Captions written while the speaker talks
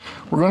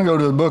We're going to go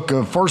to the book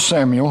of 1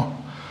 Samuel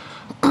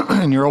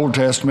in your Old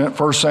Testament,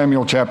 1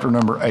 Samuel chapter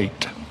number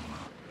 8.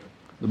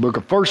 The book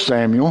of 1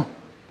 Samuel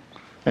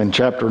and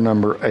chapter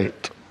number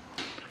 8.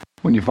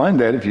 When you find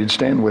that, if you'd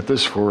stand with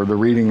us for the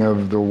reading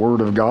of the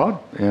Word of God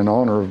in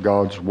honor of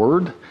God's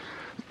Word.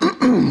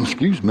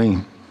 Excuse me.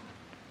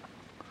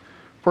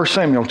 1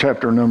 Samuel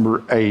chapter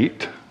number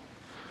 8.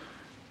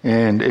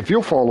 And if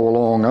you'll follow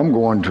along, I'm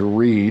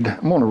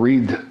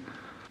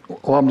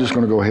just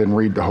going to go ahead and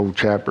read the whole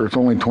chapter. It's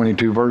only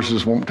 22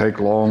 verses, won't take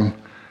long.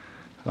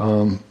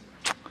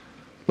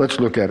 Let's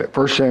look at it.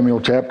 1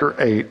 Samuel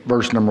chapter 8,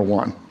 verse number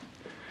 1.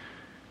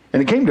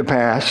 And it came to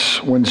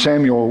pass, when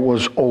Samuel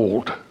was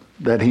old,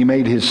 that he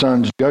made his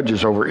sons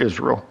judges over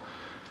Israel.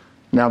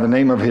 Now the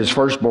name of his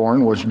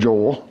firstborn was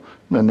Joel,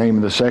 the name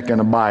of the second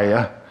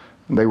Abiah.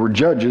 They were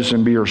judges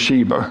in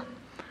Beersheba.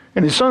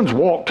 And his sons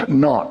walked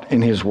not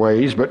in his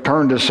ways, but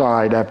turned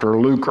aside after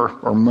lucre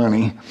or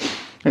money,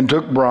 and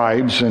took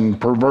bribes and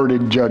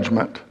perverted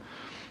judgment.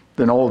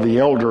 Then all the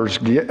elders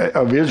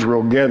of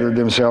Israel gathered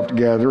themselves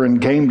together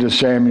and came to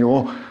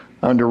Samuel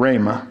unto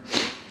Ramah,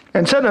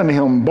 and said unto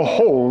him,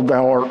 Behold,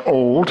 thou art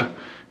old,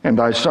 and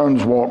thy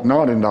sons walk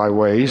not in thy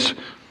ways.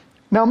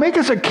 Now make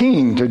us a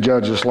king to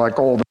judge us like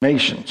all the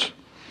nations.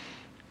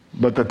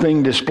 But the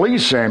thing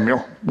displeased Samuel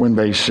when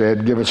they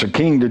said, Give us a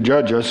king to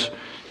judge us.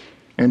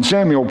 And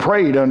Samuel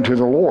prayed unto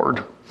the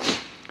Lord.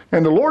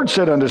 And the Lord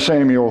said unto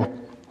Samuel,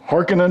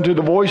 Hearken unto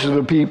the voice of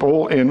the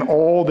people in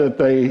all that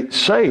they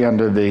say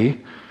unto thee,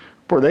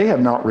 for they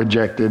have not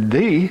rejected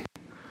thee,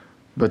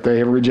 but they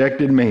have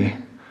rejected me,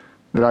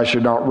 that I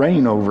should not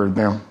reign over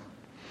them.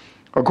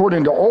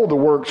 According to all the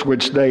works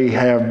which they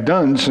have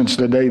done since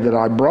the day that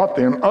I brought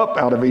them up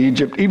out of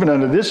Egypt, even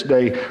unto this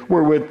day,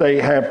 wherewith they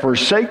have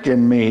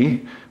forsaken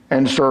me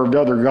and served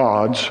other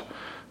gods,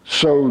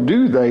 so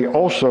do they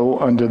also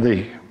unto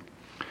thee.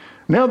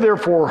 Now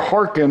therefore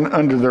hearken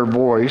unto their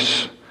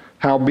voice,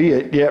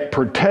 howbeit yet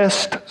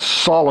protest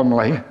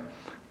solemnly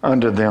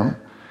unto them,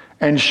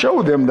 and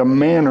show them the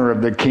manner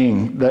of the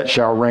king that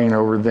shall reign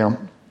over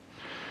them.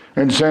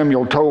 And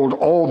Samuel told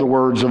all the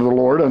words of the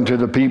Lord unto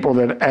the people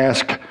that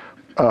ask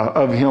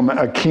of him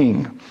a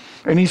king.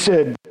 And he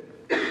said,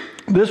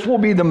 This will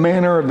be the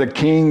manner of the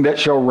king that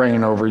shall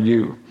reign over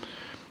you.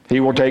 He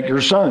will take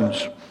your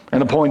sons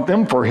and appoint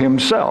them for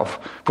himself,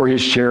 for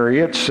his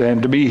chariots,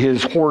 and to be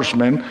his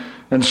horsemen,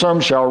 and some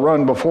shall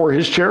run before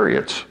his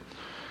chariots.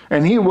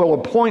 And he will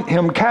appoint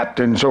him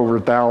captains over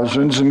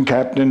thousands and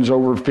captains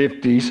over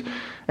 50s,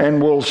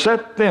 and will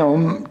set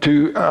them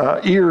to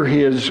ear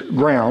his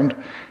ground,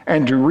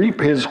 and to reap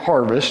his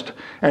harvest,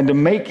 and to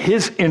make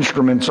his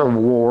instruments of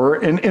war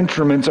and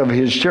instruments of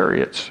his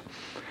chariots.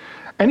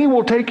 And he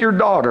will take your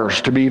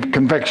daughters to be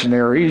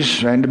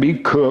confectionaries, and to be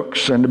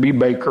cooks, and to be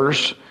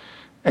bakers.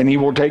 And he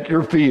will take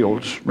your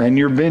fields, and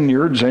your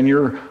vineyards, and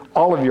your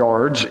olive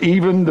yards,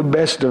 even the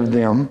best of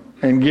them,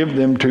 and give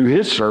them to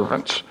his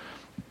servants.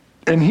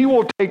 And he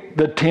will take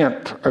the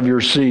tenth of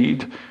your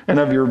seed and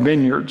of your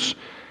vineyards,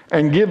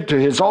 and give to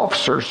his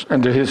officers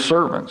and to his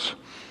servants.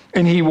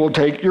 And he will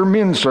take your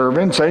men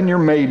servants and your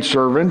maid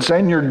servants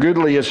and your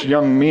goodliest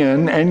young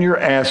men and your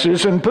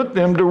asses, and put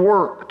them to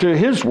work, to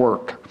his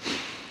work.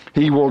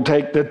 He will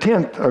take the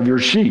tenth of your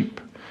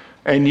sheep,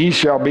 and ye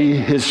shall be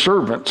his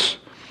servants.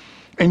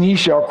 And ye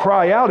shall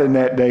cry out in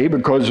that day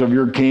because of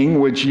your king,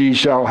 which ye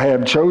shall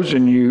have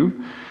chosen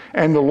you,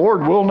 and the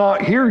Lord will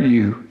not hear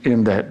you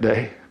in that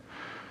day.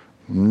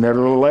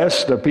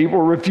 Nevertheless, the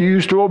people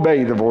refused to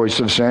obey the voice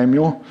of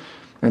Samuel,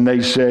 and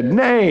they said,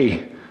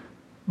 Nay,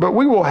 but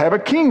we will have a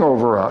king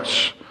over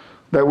us,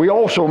 that we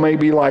also may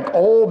be like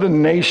all the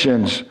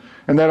nations,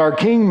 and that our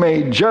king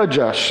may judge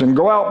us and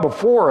go out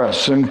before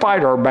us and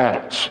fight our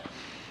battles.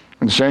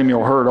 And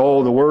Samuel heard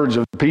all the words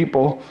of the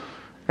people,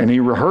 and he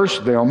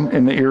rehearsed them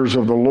in the ears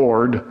of the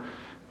Lord.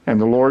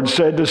 And the Lord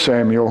said to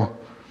Samuel,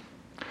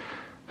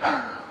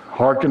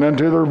 Hearken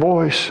unto their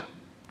voice,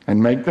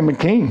 and make them a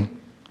king.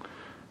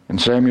 And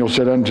Samuel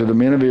said unto the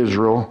men of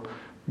Israel,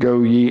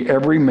 Go ye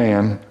every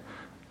man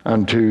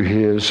unto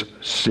his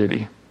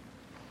city.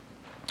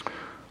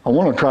 I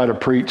want to try to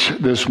preach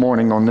this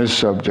morning on this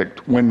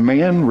subject. When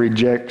man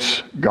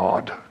rejects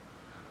God.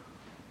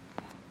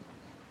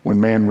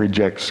 When man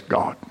rejects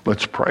God.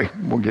 Let's pray.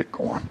 We'll get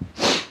going.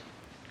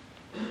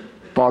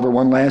 Father,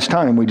 one last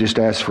time, we just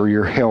ask for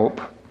your help.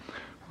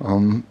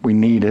 We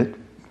need it,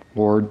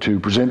 Lord,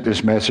 to present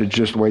this message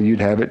just the way you'd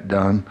have it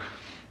done.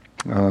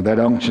 That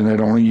unction that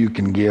only you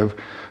can give.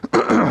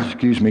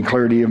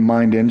 Clarity of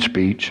mind and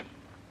speech.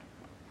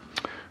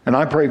 And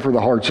I pray for the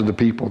hearts of the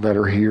people that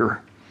are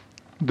here.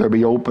 They'll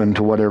be open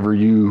to whatever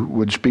you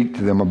would speak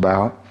to them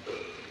about.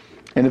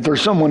 And if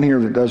there's someone here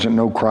that doesn't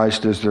know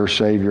Christ as their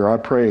Savior, I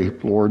pray,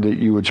 Lord, that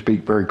you would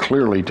speak very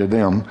clearly to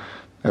them,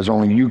 as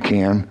only you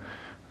can,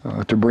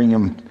 to bring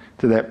them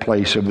to that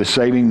place of the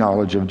saving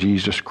knowledge of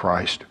Jesus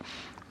Christ.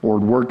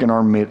 Lord, work in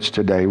our midst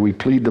today. We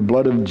plead the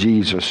blood of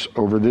Jesus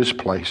over this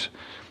place,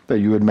 that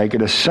you would make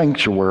it a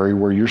sanctuary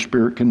where your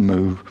Spirit can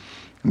move,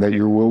 and that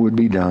your will would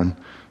be done.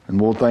 And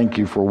we'll thank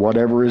you for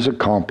whatever is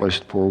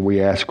accomplished, for we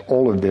ask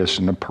all of this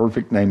in the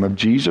perfect name of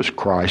Jesus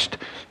Christ.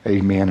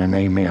 Amen and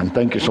amen.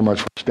 Thank you so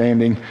much for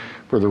standing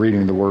for the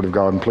reading of the Word of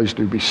God, and please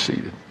do be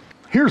seated.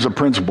 Here's a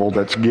principle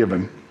that's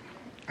given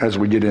as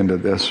we get into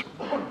this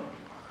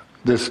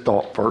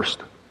thought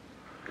first.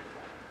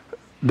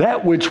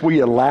 That which we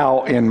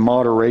allow in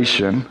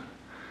moderation,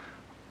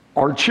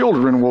 our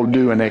children will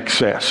do in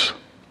excess.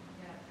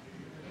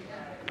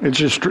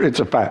 It's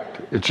a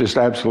fact. It's just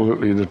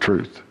absolutely the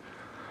truth.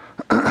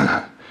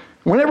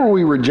 Whenever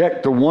we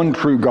reject the one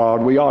true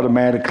God, we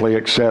automatically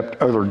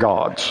accept other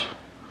gods.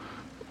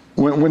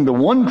 When the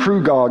one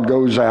true God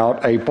goes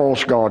out, a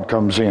false god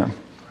comes in.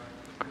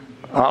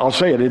 I'll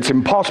say it, it's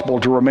impossible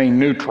to remain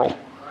neutral.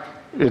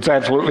 It's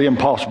absolutely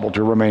impossible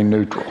to remain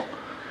neutral.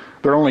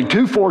 There are only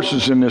two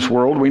forces in this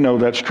world. We know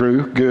that's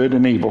true, good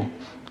and evil.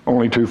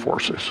 Only two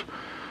forces.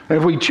 And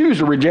if we choose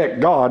to reject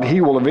God,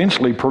 He will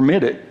eventually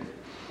permit it.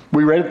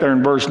 We read it there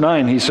in verse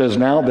 9. He says,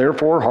 "Now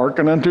therefore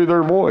hearken unto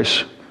their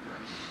voice."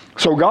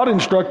 So God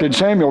instructed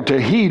Samuel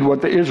to heed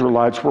what the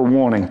Israelites were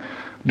wanting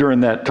during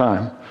that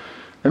time.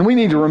 And we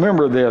need to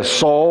remember this.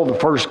 Saul, the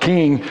first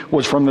king,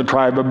 was from the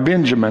tribe of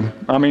Benjamin.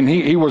 I mean,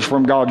 he was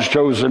from God's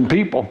chosen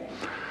people.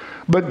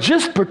 But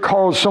just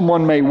because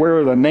someone may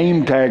wear the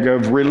name tag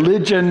of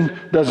religion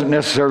doesn't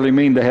necessarily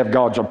mean they have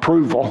God's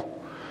approval.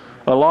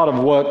 A lot of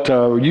what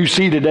you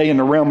see today in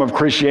the realm of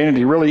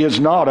Christianity really is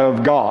not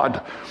of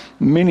God.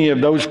 Many of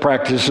those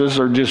practices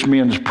are just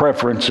men's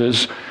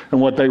preferences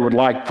and what they would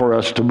like for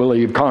us to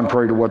believe,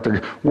 contrary to what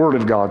the Word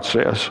of God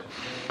says.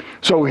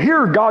 So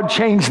here God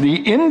changed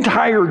the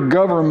entire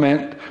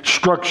government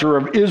structure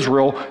of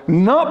Israel,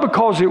 not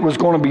because it was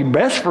going to be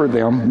best for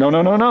them,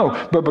 no,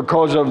 but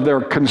because of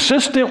their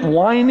consistent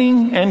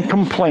whining and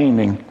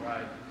complaining.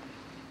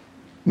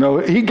 No,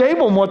 He gave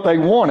them what they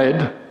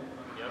wanted,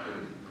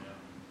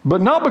 but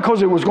not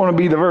because it was going to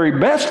be the very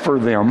best for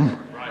them,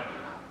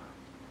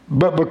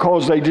 but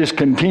because they just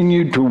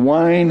continued to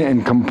whine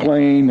and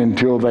complain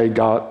until they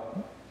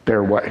got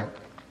their way.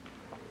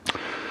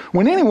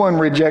 When anyone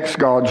rejects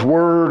God's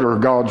word or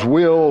God's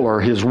will or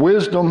His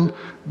wisdom,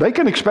 they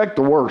can expect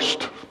the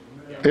worst.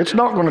 It's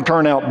not going to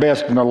turn out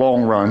best in the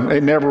long run.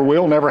 It never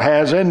will, never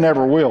has, and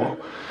never will.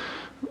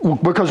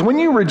 Because when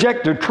you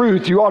reject the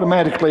truth, you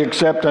automatically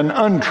accept an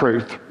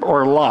untruth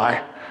or a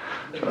lie.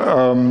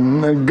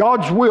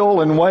 God's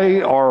will and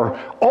way are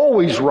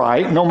always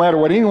right, no matter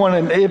what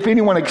if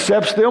anyone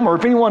accepts them or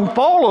if anyone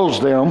follows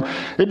them,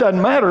 it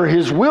doesn't matter.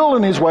 His will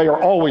and His way are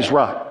always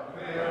right.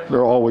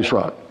 They're always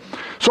right.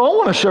 So I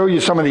want to show you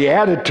some of the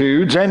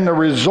attitudes and the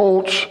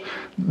results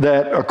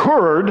that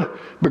occurred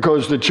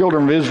because the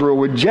children of Israel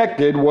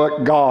rejected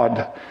what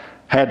God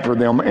had for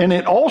them. And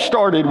it all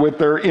started with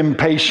their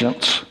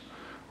impatience.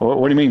 Well,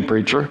 what do you mean,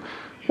 preacher?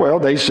 Well,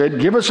 they said,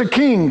 "Give us a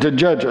king to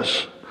judge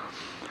us."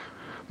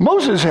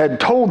 Moses had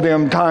told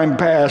them time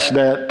past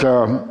that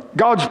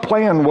God's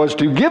plan was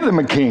to give them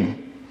a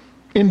king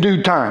in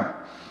due time.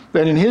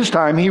 That in His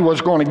time He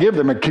was going to give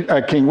them a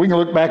king. We can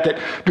look back at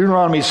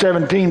Deuteronomy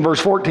 17, verse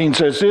 14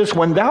 says this,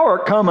 "When thou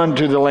art come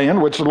unto the land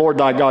which the Lord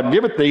thy God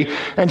giveth thee,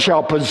 and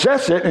shalt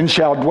possess it, and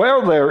shalt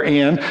dwell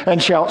therein,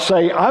 and shalt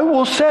say, I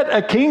will set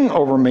a king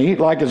over me,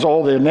 like as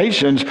all the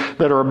nations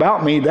that are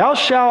about me. Thou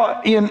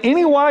shalt in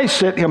any wise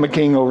set him a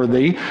king over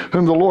thee,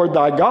 whom the Lord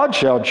thy God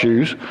shall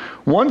choose.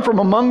 One from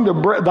among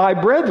thy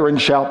brethren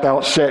shalt thou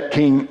set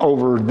king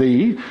over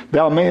thee.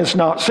 Thou mayest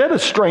not set a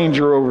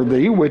stranger over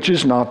thee, which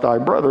is not thy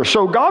brother."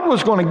 So God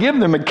was going to give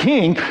them a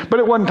king, but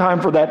it wasn't time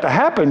for that to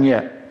happen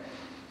yet.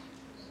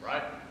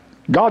 Right.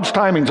 God's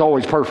timing's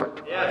always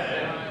perfect. Yes.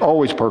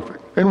 Always perfect.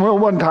 And it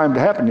wasn't time to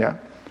happen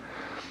yet.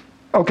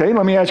 Okay,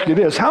 let me ask you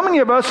this. How many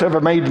of us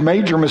have made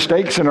major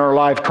mistakes in our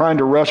life trying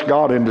to rush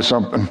God into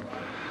something?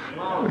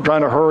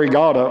 Trying to hurry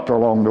God up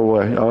along the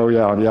way. Oh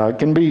yeah, it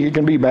can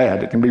be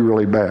bad. It can be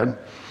really bad.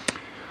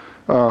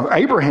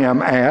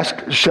 Abraham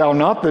asked, "Shall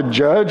not the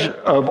judge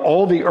of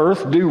all the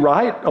earth do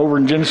right?" Over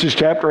in Genesis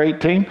chapter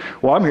 18.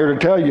 Well, I'm here to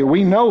tell you,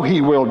 we know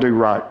He will do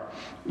right.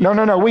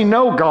 No, we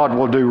know God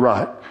will do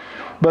right.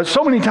 But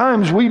so many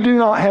times we do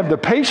not have the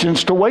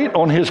patience to wait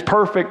on His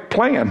perfect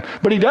plan.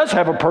 But He does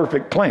have a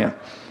perfect plan,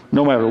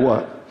 no matter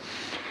what.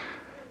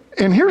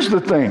 And here's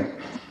the thing.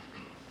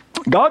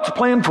 God's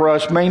plan for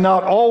us may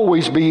not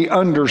always be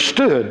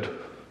understood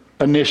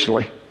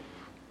initially.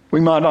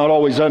 We might not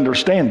always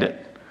understand it.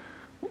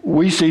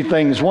 We see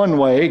things one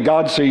way.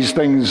 God sees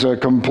things a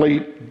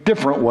complete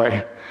different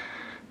way.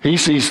 He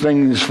sees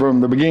things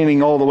from the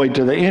beginning all the way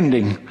to the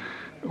ending.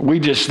 We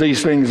just see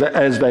things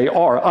as they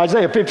are.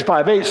 Isaiah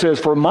 55:8 says,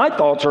 "For my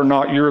thoughts are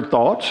not your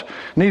thoughts,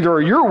 neither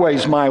are your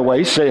ways my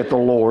ways, saith the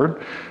Lord.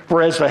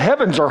 For as the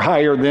heavens are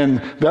higher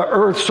than the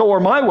earth, so are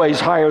my ways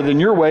higher than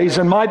your ways,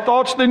 and my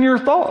thoughts than your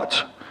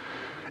thoughts."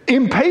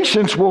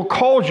 Impatience will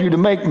cause you to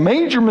make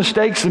major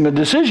mistakes in the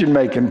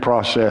decision-making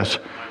process.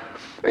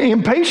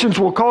 Impatience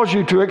will cause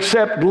you to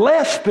accept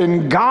less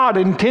than God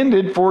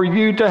intended for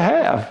you to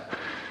have.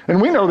 And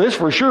we know this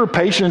for sure.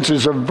 Patience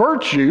is a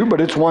virtue,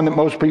 but it's one that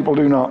most people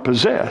do not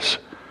possess.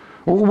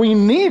 We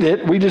need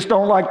it. We just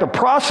don't like the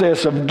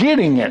process of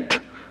getting it.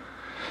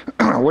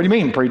 What do you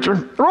mean,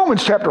 preacher?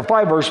 Romans chapter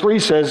 5, verse 3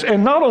 says,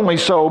 and not only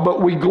so,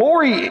 but we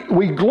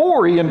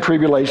glory in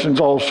tribulations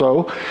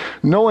also,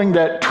 knowing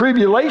that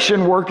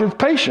tribulation worketh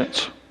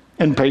patience,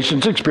 and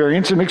patience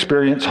experience, and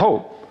experience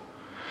hope.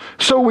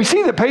 So we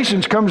see that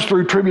patience comes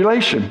through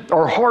tribulation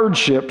or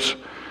hardships,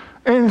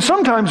 and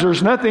sometimes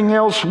there's nothing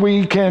else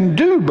we can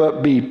do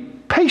but be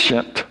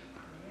patient.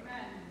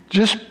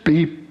 Just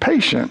be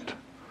patient.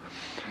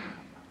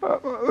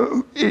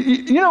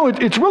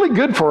 It's really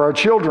good for our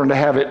children to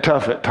have it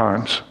tough at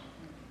times.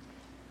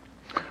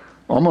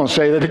 I'm going to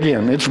say that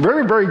again. It's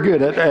very, very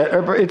good.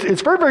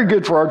 It's very, very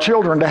good for our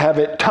children to have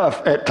it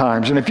tough at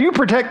times. And if you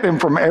protect them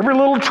from every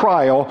little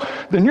trial,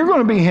 then you're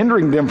going to be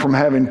hindering them from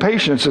having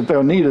patience that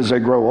they'll need as they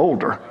grow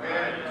older.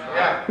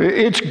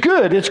 It's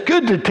good. It's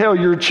good to tell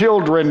your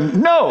children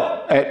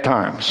no at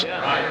times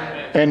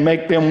and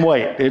make them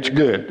wait. It's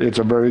good. It's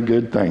a very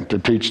good thing to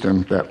teach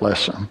them that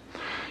lesson.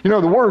 The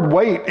word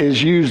wait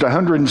is used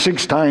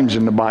 106 times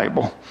in the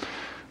Bible.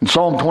 In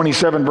Psalm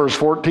 27, verse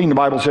 14, the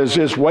Bible says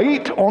this,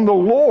 wait on the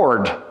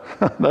Lord.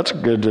 That's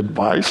good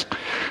advice.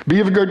 Be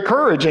of good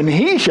courage, and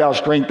he shall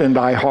strengthen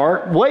thy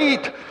heart.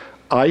 Wait,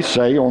 I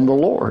say, on the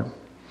Lord.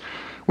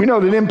 We know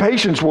that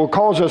impatience will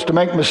cause us to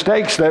make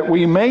mistakes that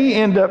we may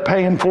end up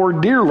paying for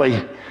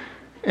dearly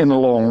in the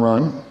long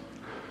run.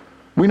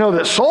 We know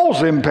that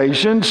Saul's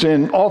impatience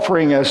in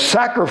offering a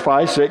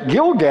sacrifice at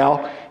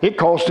Gilgal, it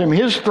cost him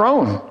his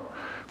throne.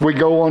 We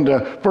go on to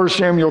 1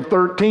 Samuel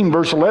 13,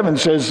 verse 11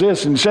 says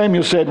this, and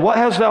Samuel said, what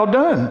hast thou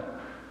done?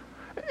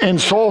 And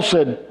Saul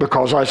said,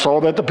 because I saw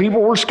that the people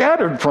were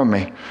scattered from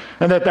me,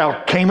 and that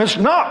thou camest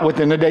not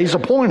within the days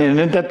appointed,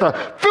 and that the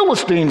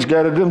Philistines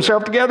gathered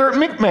themselves together at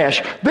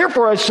Michmash.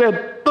 Therefore I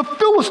said, the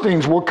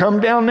Philistines will come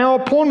down now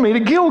upon me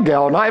to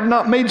Gilgal, and I have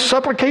not made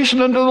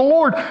supplication unto the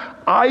Lord.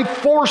 I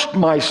forced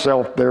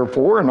myself,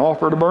 therefore, and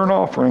offered a burnt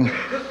offering.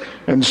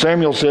 And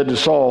Samuel said to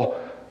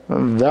Saul,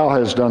 thou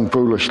hast done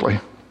foolishly.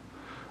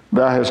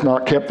 Thou hast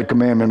not kept the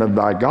commandment of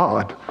thy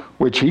God,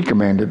 which he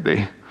commanded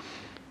thee.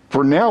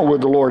 For now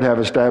would the Lord have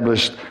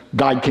established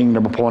thy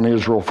kingdom upon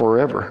Israel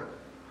forever.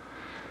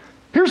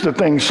 Here's the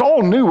thing.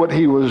 Saul knew what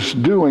he was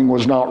doing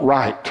was not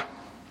right.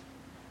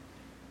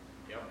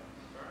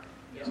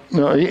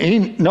 No,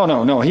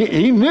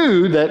 he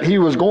knew that he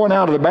was going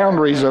out of the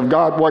boundaries of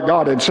God, what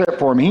God had set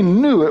for him. He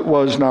knew it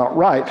was not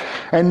right.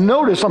 And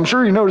notice, I'm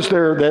sure you noticed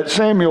there that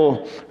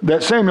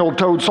Samuel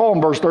told Saul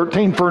in verse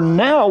 13, for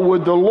now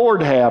would the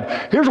Lord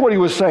have. Here's what he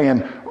was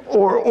saying.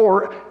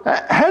 Or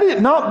had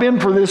it not been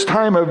for this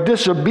time of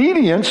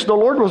disobedience, the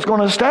Lord was going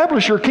to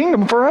establish your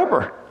kingdom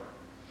forever.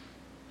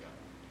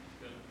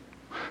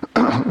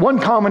 One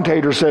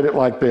commentator said it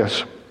like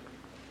this.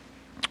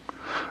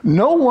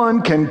 No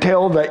one can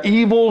tell the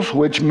evils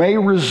which may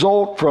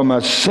result from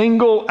a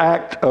single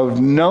act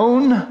of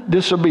known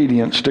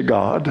disobedience to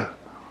God.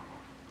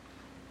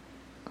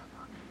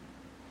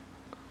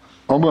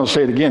 I'm going to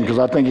say it again because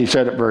I think he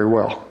said it very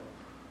well.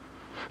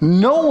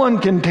 No one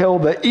can tell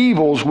the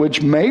evils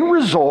which may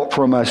result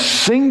from a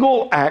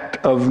single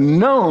act of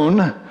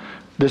known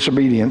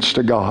disobedience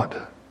to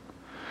God.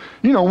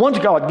 Once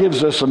God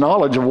gives us the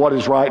knowledge of what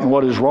is right and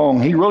what is wrong,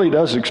 he really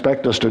does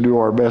expect us to do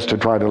our best to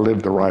try to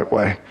live the right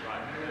way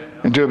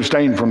and to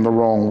abstain from the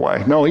wrong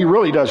way. No, he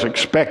really does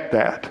expect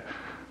that.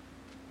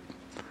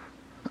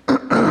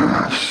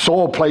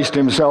 Saul placed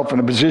himself in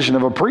a position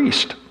of a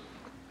priest.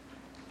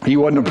 He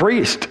wasn't a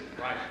priest.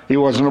 He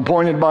wasn't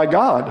appointed by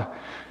God.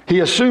 He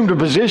assumed a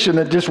position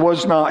that just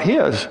was not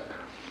his.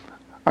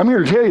 I'm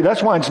here to tell you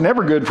that's why it's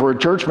never good for a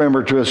church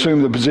member to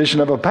assume the position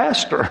of a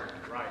pastor.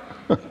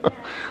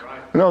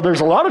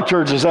 There's a lot of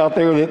churches out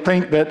there that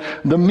think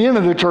that the men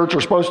of the church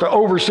are supposed to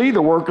oversee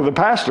the work of the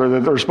pastor,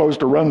 that they're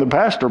supposed to run the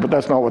pastor, but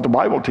that's not what the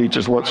Bible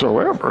teaches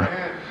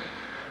whatsoever.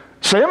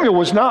 Samuel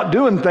was not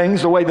doing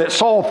things the way that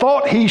Saul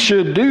thought he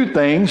should do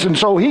things, and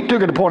so he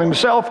took it upon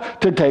himself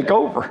to take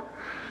over.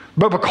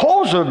 But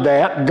because of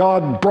that,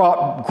 God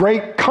brought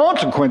great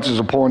consequences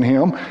upon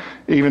him,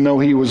 even though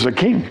he was a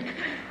king.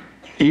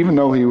 Even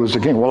though he was a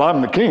king. Well,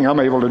 I'm the king. I'm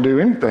able to do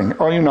anything.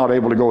 Oh, you're not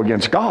able to go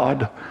against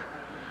God.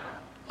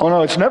 Oh,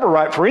 no, it's never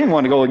right for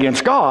anyone to go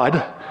against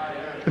God.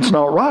 It's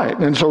not right.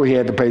 And so he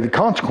had to pay the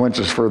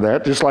consequences for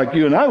that, just like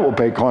you and I will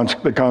pay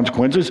the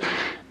consequences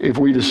if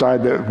we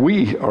decide that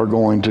we are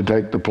going to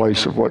take the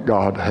place of what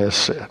God has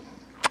said.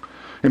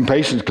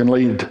 Impatience can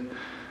lead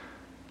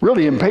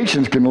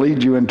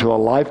you into a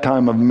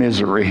lifetime of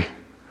misery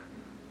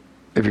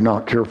if you're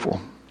not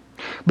careful.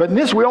 But in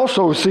this we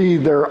also see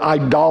their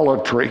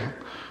idolatry.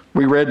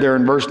 We read there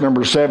in verse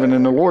number 7,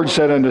 and the Lord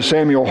said unto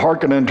Samuel,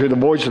 hearken unto the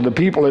voice of the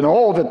people in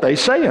all that they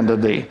say unto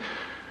thee.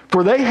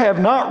 For they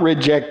have not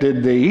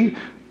rejected thee,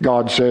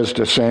 God says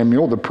to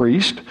Samuel the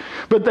priest,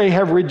 but they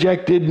have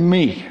rejected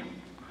me,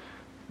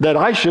 that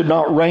I should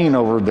not reign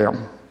over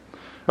them.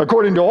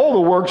 According to all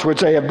the works which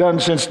they have done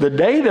since the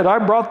day that I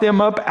brought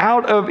them up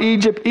out of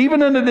Egypt,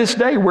 even unto this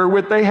day,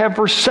 wherewith they have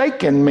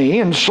forsaken me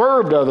and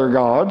served other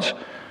gods,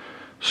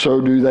 so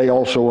do they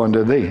also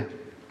unto thee.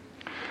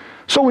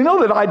 So we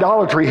know that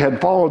idolatry had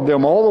followed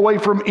them all the way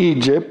from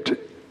Egypt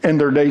in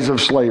their days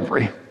of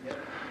slavery.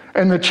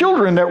 And the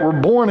children that were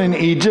born in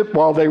Egypt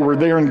while they were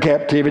there in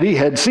captivity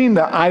had seen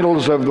the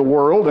idols of the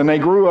world, and they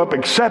grew up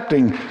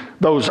accepting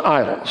those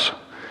idols.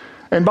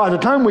 And by the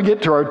time we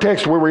get to our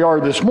text where we are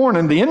this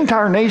morning, the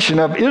entire nation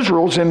of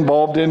Israel is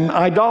involved in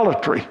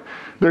idolatry.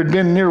 There had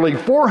been nearly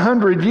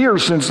 400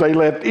 years since they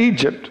left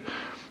Egypt.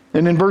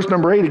 And in verse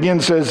number 8 again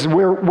says,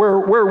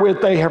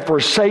 wherewith they have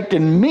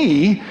forsaken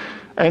me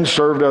and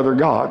served other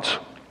gods.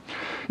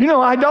 You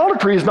know,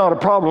 idolatry is not a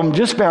problem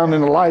just found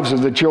in the lives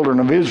of the children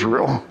of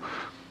Israel.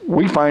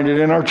 We find it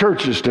in our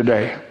churches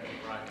today.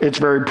 It's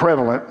very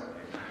prevalent.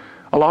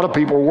 A lot of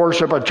people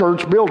worship a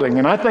church building,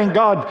 and I thank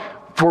God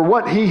for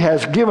what He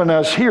has given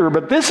us here,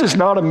 but this is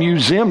not a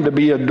museum to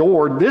be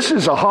adored. This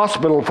is a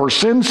hospital for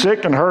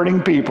sin-sick and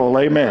hurting people.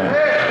 Amen.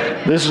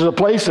 This is a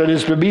place that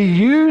is to be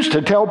used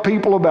to tell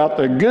people about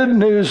the good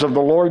news of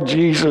the Lord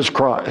Jesus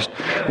Christ.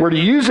 We're to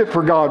use it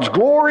for God's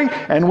glory,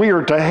 and we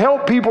are to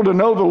help people to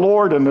know the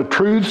Lord and the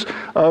truths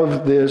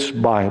of this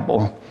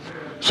Bible.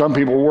 Some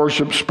people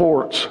worship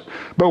sports.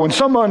 But when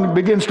someone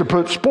begins to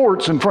put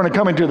sports in front of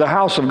coming to the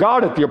house of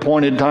God at the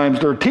appointed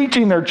times, they're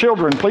teaching their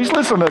children, please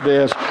listen to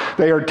this,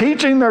 they are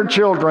teaching their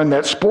children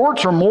that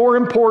sports are more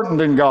important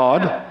than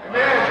God.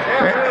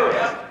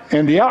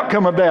 And the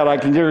outcome of that, I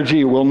can guarantee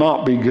you, will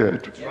not be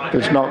good.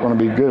 It's not going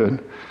to be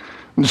good.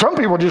 And some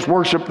people just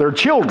worship their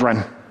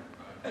children.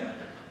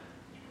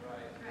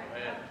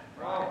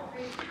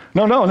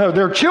 No.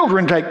 Their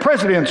children take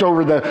precedence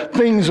over the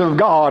things of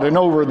God and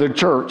over the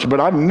church. But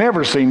I've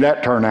never seen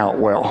that turn out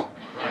well.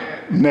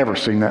 Never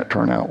seen that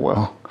turn out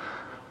well.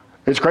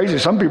 It's crazy.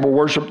 Some people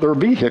worship their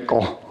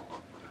vehicle.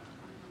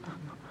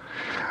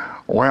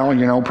 Well,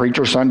 you know,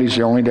 Preacher Sunday's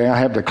the only day I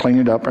have to clean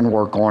it up and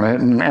work on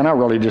it. And I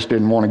really just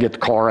didn't want to get the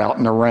car out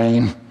in the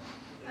rain.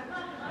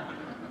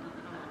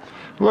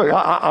 Look,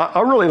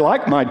 I really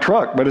like my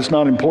truck, but it's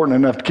not important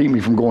enough to keep me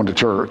from going to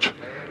church.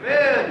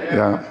 Amen.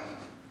 Yeah.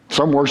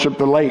 Some worship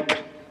the lake.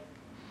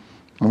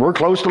 And we're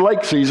close to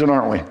lake season,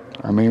 aren't we?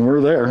 I mean,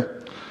 we're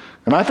there.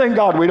 And I thank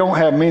God we don't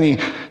have many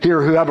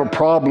here who have a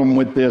problem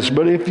with this.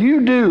 But if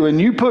you do, and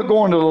you put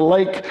going to the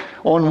lake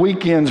on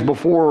weekends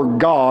before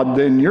God,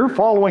 then you're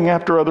following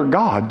after other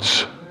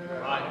gods.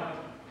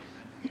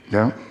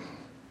 Yeah.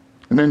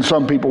 And then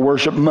some people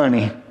worship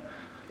money.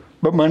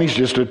 But money's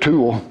just a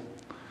tool.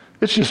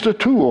 It's just a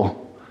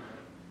tool.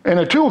 And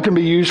a tool can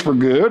be used for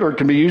good or it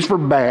can be used for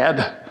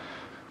bad.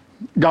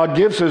 God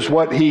gives us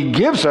what He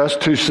gives us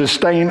to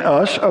sustain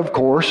us, of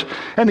course,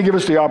 and to give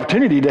us the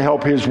opportunity to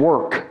help His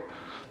work.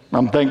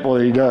 I'm thankful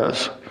that He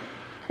does.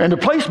 And to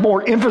place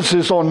more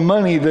emphasis on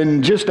money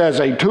than just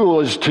as a tool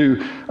is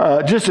to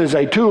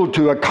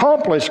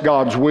accomplish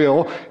God's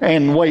will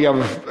and way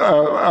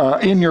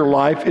of in your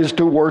life is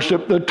to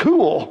worship the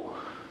tool.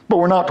 But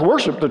we're not to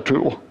worship the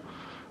tool.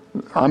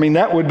 I mean,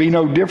 that would be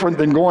no different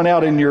than going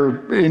out in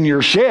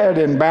your shed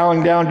and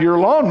bowing down to your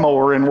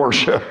lawnmower in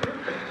worship.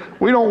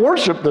 We don't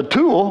worship the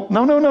tool.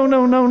 No.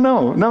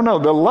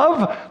 The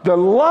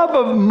love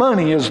of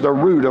money is the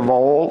root of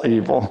all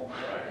evil.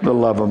 The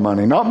love of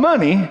money. Not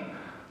money,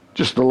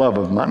 just the love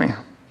of money.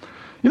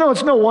 You know,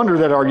 it's no wonder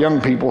that our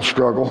young people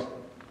struggle.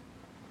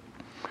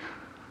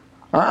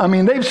 I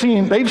mean, they've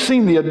seen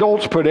the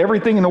adults put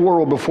everything in the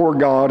world before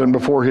God and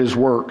before His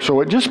work. So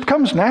it just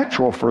becomes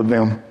natural for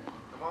them.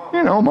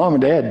 You know, mom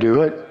and dad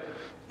do it.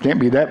 Can't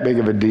be that big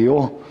of a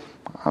deal.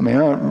 I mean,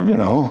 you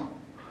know.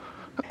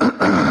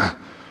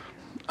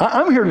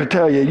 I'm here to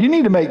tell you, you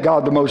need to make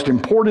God the most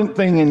important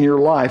thing in your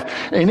life,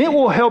 and it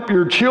will help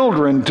your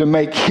children to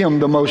make Him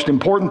the most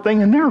important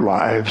thing in their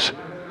lives.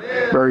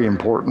 Very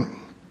important.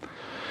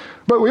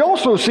 But we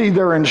also see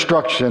their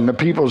instruction, the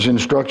people's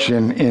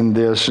instruction in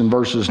this, in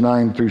verses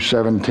 9 through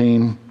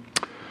 17.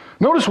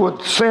 Notice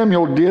what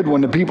Samuel did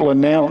when the people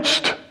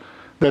announced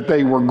that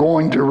they were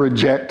going to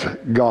reject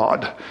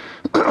God.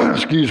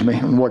 Excuse me,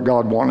 and what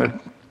God wanted.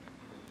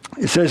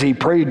 It says he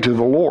prayed to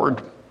the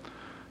Lord.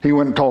 He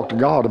went and talked to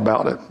God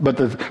about it. But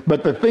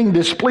the thing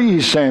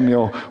displeased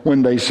Samuel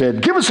when they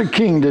said, "Give us a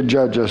king to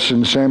judge us."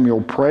 And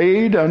Samuel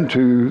prayed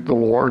unto the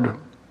Lord.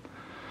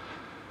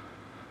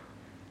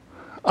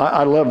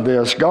 I love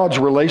this. God's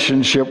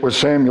relationship with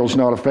Samuel is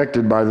not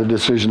affected by the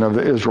decision of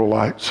the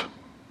Israelites.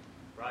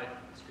 Right.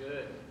 That's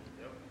good.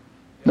 Yep.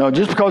 No,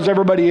 just because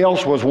everybody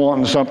else was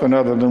wanting something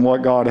other than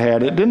what God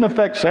had, it didn't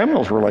affect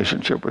Samuel's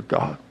relationship with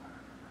God.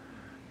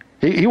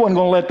 He wasn't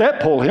going to let that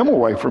pull him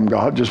away from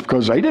God just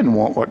because they didn't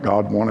want what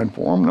God wanted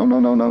for him.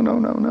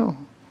 No.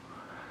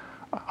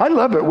 I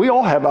love it. We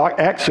all have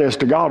access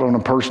to God on a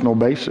personal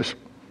basis.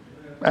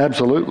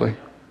 Absolutely.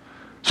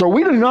 So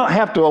we do not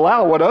have to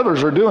allow what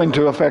others are doing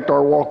to affect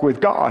our walk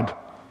with God.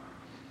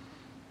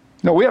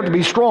 No, we have to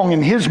be strong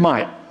in His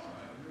might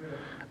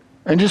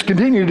and just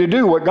continue to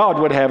do what God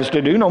would have us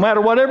to do no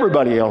matter what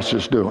everybody else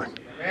is doing.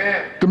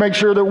 Amen. To make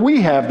sure that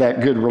we have that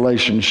good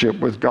relationship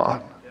with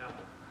God.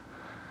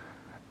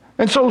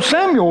 And so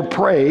Samuel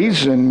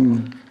prays,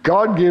 and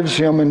God gives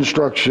him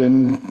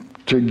instruction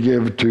to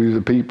give to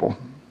the people.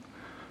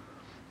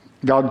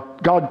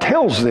 God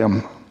tells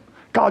them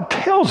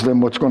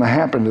what's going to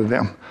happen to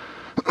them.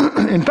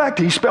 In fact,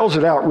 He spells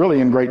it out really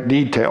in great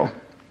detail.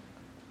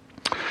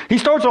 He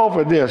starts off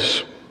with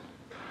this,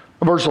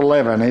 verse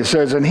 11. It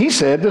says, "And he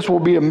said, this will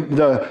be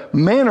the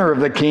manner of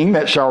the king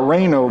that shall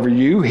reign over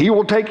you. He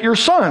will take your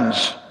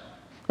sons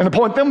and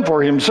appoint them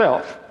for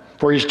himself,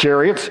 for his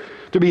chariots,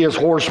 to be his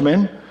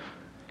horsemen,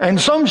 and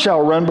some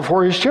shall run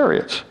before his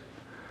chariots."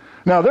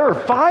 Now, there are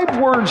 5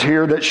 words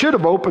here that should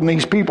have opened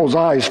these people's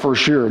eyes for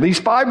sure. These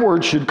 5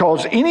 words should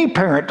cause any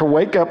parent to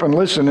wake up and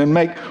listen and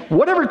make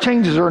whatever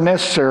changes are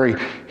necessary.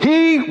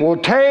 He will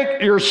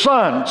take your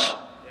sons.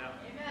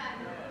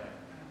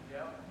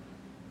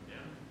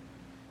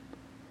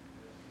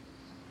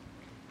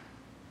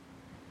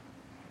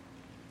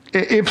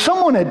 If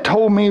someone had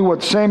told me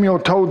what Samuel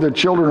told the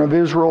children of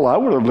Israel, I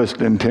would have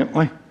listened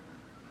intently.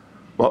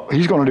 Well,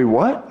 he's going to do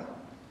what?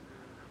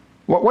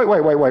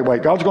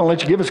 Wait. God's going to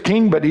let you give us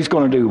king, but he's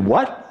going to do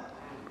what?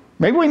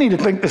 Maybe we need to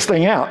think this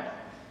thing out.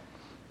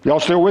 Y'all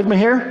still with me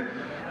here?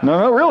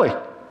 No, really.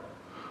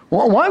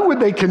 Well, why would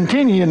they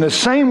continue in the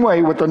same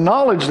way with the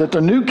knowledge that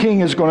the new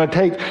king is going to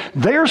take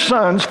their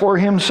sons for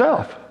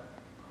himself?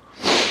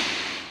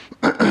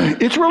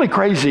 It's really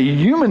crazy.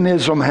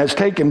 Humanism has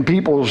taken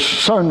people's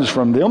sons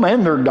from them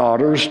and their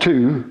daughters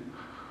too.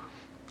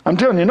 I'm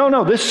telling you,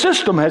 no, this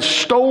system has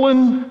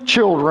stolen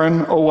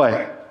children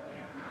away.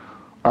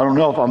 I don't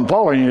know if I'm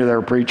following you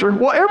there, preacher.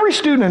 Well, every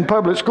student in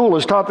public school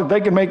is taught that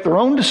they can make their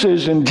own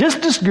decision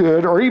just as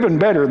good or even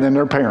better than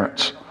their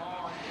parents.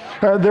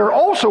 They're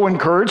also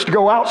encouraged to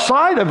go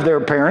outside of their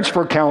parents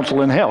for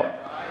counsel and help.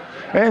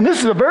 And this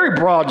is a very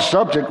broad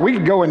subject. We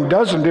could go in a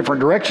dozen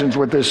different directions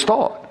with this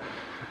thought.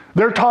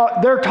 They're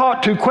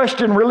taught to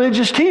question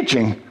religious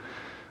teaching.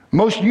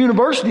 Most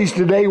universities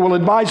today will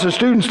advise the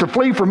students to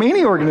flee from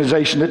any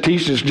organization that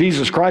teaches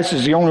Jesus Christ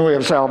is the only way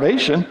of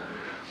salvation.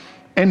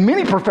 And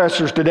many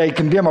professors today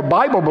condemn a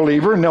Bible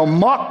believer, and they'll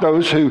mock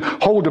those who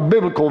hold to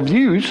biblical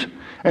views,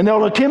 and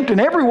they'll attempt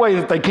in every way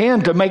that they can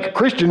to make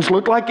Christians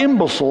look like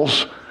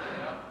imbeciles.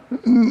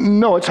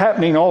 No, it's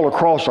happening all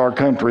across our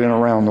country and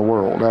around the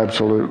world,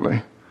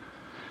 absolutely.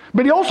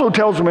 But he also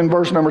tells them in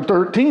verse number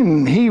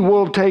 13, he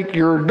will take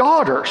your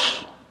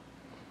daughters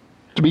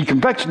to be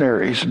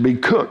confectionaries, to be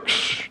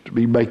cooks, to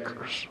be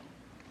bakers.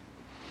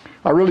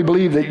 I really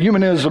believe that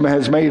humanism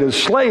has made a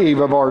slave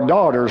of our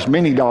daughters,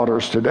 many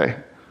daughters today.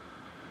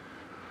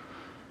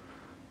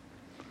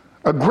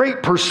 A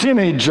great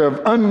percentage of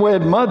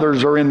unwed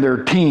mothers are in their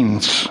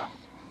teens.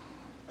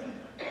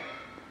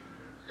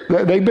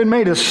 They've been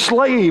made a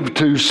slave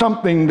to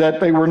something that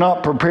they were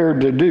not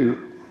prepared to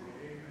do.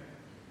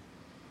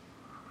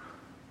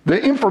 The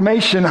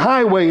information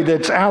highway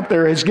that's out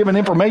there has given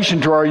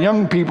information to our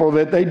young people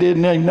that they did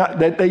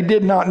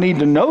not need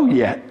to know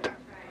yet.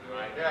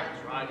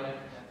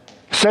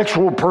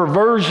 Sexual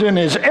perversion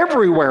is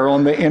everywhere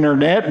on the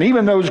internet, and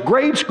even those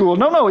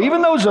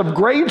even those of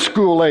grade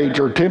school age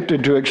are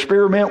tempted to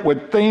experiment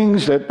with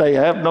things that they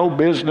have no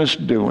business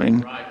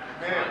doing.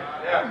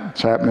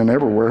 It's happening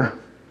everywhere.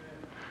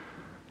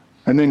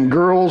 And then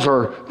girls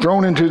are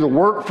thrown into the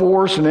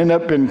workforce and end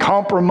up in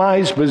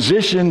compromised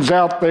positions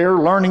out there,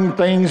 learning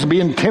things,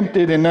 being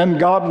tempted in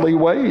ungodly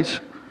ways.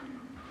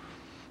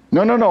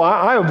 No.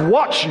 I have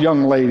watched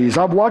young ladies.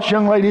 I've watched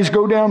young ladies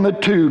go down the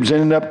tubes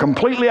and end up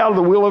completely out of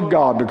the will of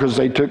God because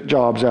they took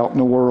jobs out in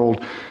the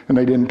world and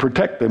they didn't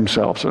protect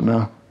themselves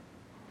enough.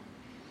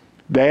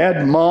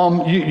 Dad,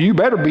 Mom, you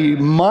better be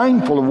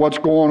mindful of what's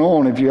going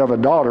on if you have a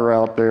daughter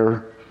out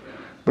there,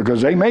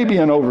 because they may be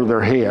in over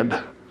their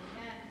head.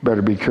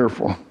 Better be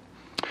careful.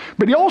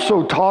 But he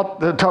also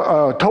told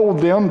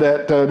them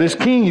that this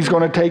king is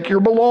going to take your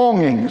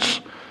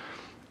belongings.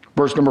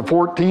 Verse number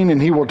 14,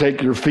 and he will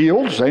take your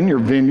fields and your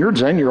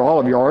vineyards and your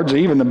olive yards,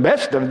 even the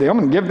best of them,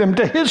 and give them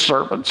to his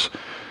servants.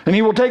 And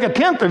he will take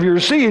 1/10 of your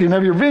seed and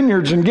of your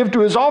vineyards and give to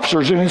his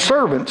officers and his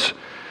servants.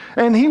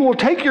 And he will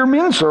take your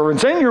men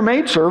servants and your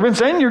maid servants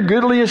and your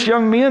goodliest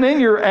young men and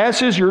your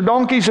asses, your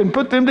donkeys, and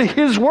put them to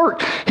his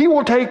work. He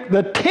will take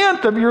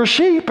 1/10 of your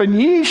sheep, and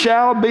ye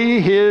shall be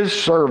his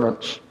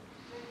servants.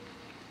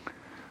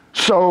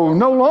 So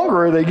no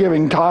longer are they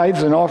giving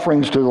tithes and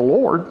offerings to the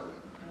Lord.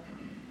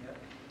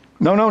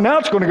 No, now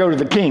it's going to go to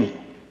the king.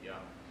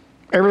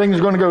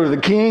 Everything's going to go to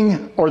the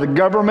king or the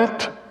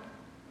government.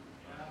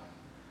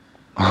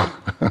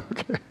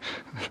 Okay.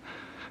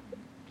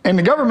 And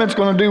the government's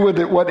going to do with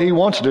it what he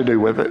wants to do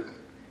with it.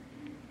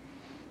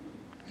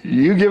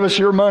 You give us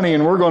your money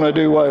and we're going to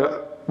do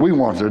what we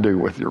want to do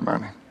with your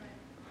money.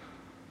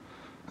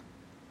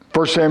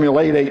 1 Samuel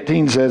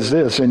 8:18 says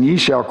this, and ye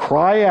shall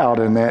cry out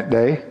in that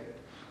day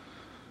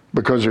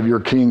because of your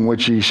king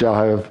which ye shall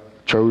have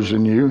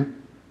chosen you,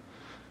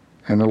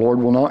 and the Lord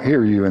will not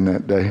hear you in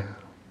that day.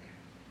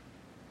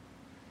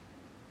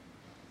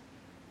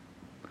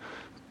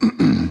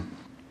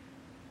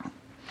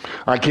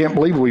 I can't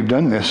believe we've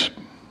done this.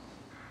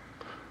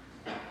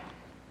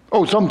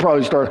 Oh, some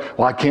probably start,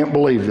 well, I can't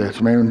believe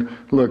this, man.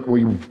 Look,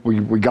 we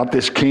got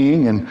this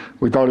king and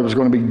we thought it was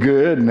going to be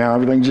good, and now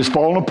everything's just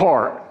falling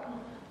apart.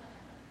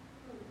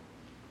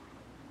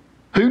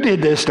 Who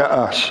did this to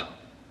us?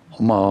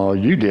 Oh,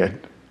 you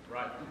did.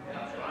 Right.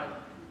 That's right.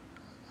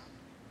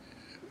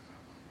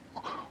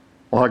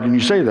 Well, how can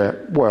you say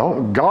that?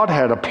 Well, God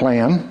had a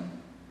plan,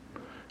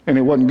 and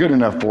it wasn't good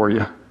enough for you.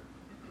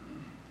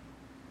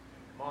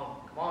 Come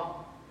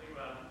on. Think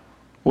about it.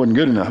 Wasn't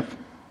good enough.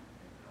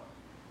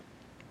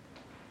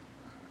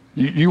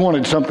 You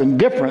wanted something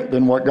different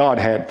than what God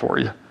had for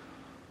you.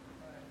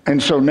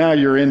 And so now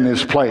you're in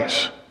this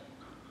place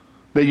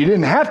that you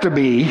didn't have to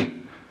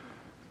be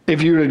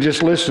if you would have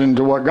just listened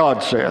to what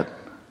God said.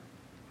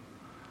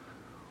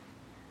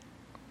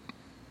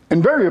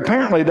 And very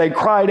apparently they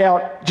cried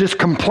out just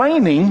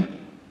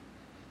complaining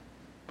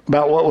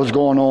about what was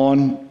going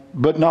on,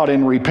 but not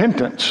in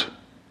repentance.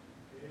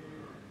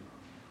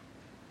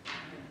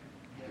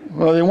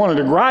 Well, they wanted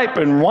to gripe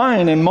and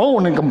whine and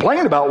moan and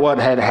complain about what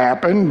had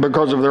happened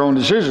because of their own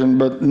decision,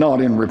 but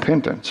not in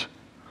repentance.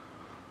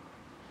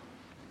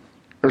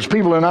 There's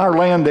people in our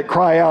land that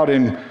cry out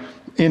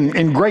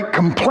in great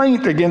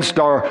complaint against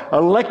our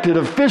elected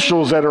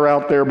officials that are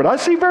out there, but I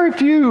see very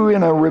few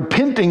in a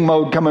repenting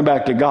mode coming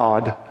back to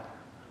God.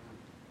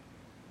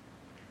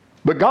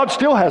 But God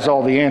still has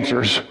all the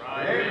answers.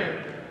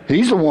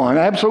 He's the one,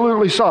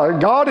 absolutely solid.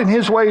 God and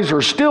His ways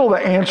are still the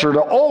answer to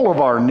all of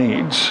our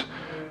needs.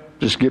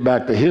 Just get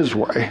back to His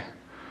way.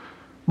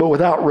 But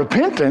without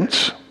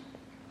repentance,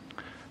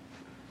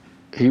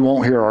 He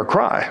won't hear our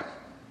cry.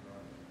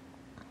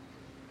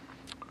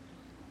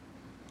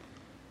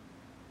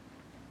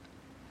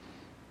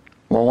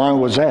 Well, why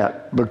was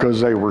that?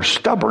 Because they were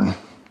stubborn.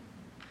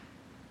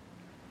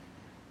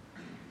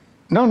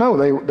 No,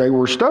 they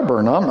were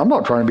stubborn. I'm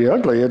not trying to be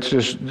ugly. It's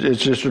just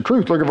the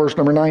truth. Look at verse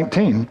number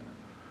 19.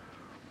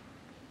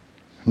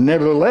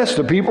 Nevertheless,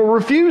 the people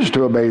refused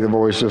to obey the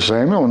voice of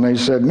Samuel, and they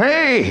said,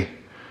 "Nay,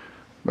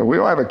 but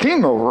we'll have a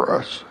king over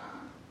us."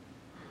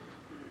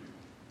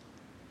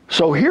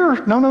 So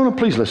here, no,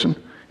 please listen.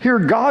 Here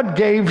God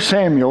gave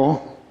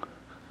Samuel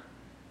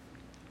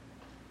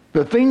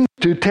the thing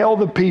to tell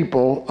the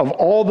people of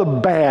all the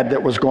bad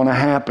that was going to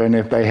happen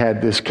if they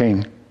had this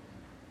king.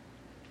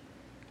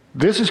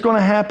 This is going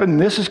to happen,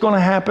 this is going to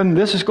happen,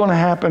 this is going to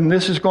happen,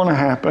 this is going to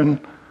happen.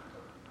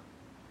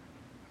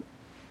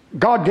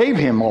 God gave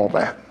him all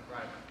that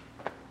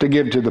to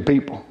give to the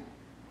people.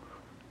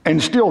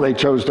 And still they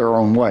chose their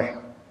own way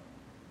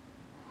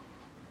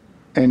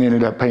and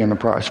ended up paying the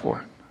price for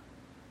it.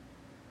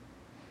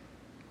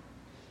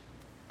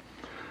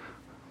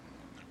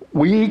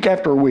 Week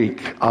after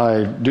week,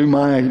 I do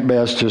my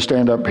best to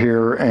stand up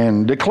here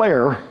and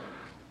declare,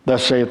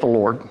 "Thus saith the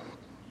Lord."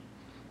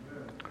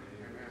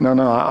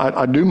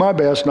 I do my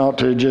best not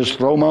to just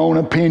throw my own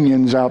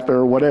opinions out there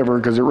or whatever,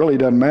 because it really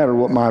doesn't matter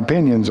what my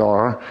opinions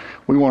are.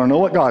 We want to know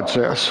what God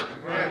says.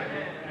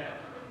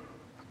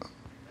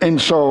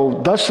 And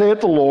so, "Thus saith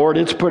the Lord,"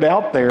 it's put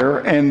out there,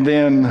 and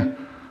then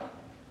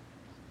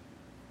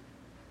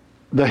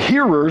the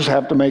hearers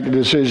have to make a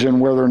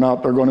decision whether or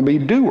not they're going to be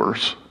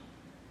doers.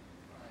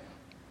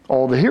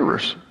 All the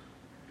hearers.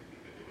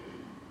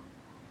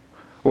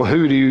 Well,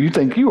 who do you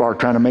think you are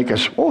trying to make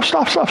us? Oh,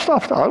 stop.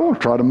 I don't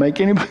try to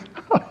make anybody.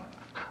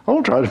 I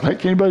don't try to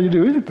make anybody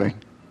do anything.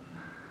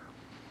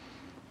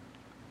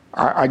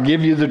 I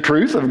give you the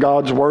truth of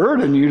God's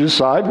word, and you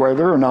decide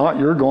whether or not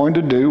you're going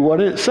to do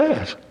what it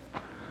says.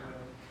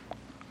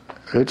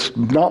 It's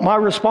not my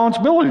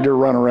responsibility to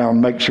run around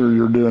and make sure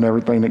you're doing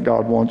everything that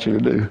God wants you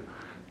to do.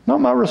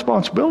 Not my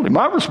responsibility.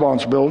 My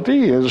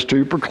responsibility is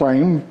to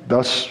proclaim,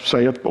 "Thus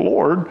saith the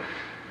Lord,"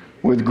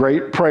 with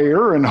great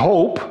prayer and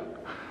hope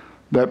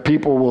that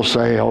people will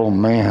say, "Oh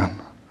man,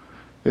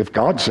 if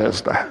God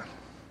says that,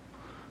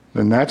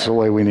 then that's the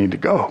way we need to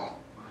go.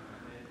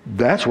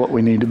 That's what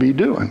we need to be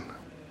doing."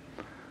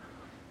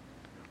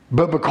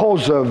 But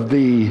because of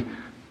the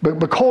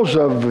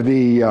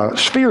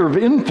sphere of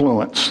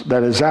influence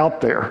that is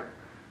out there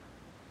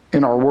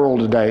in our world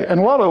today, and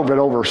a lot of it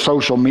over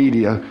social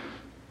media,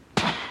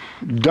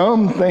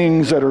 dumb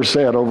things that are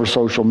said over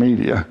social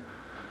media,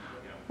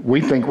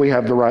 we think we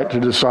have the right to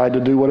decide to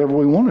do whatever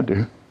we want to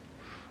do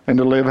and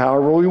to live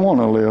however we want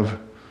to live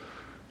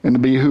and to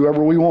be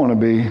whoever we want to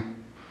be.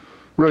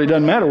 Really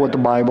doesn't matter what the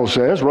Bible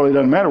says. Really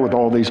doesn't matter what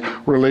all these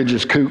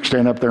religious kooks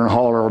stand up there and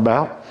holler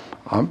about.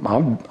 I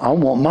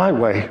want my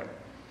way.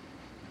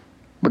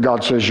 But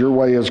God says your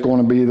way is going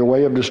to be the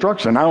way of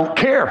destruction. I don't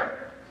care.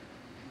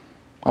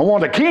 I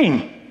want a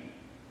king.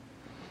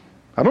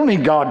 I don't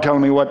need God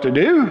telling me what to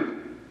do.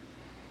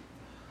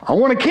 I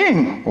want a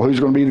king. Well, who's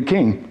going to be the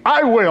king?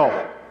 I will.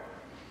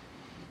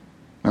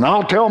 And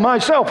I'll tell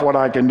myself what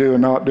I can do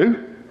and not do.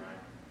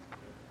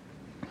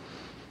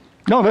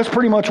 No, that's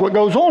pretty much what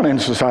goes on in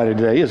society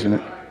today, isn't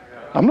it?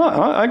 I'm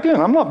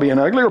not being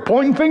ugly or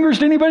pointing fingers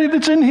to anybody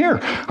that's in here.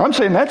 I'm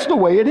saying that's the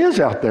way it is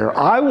out there.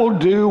 I will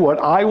do what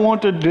I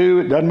want to do.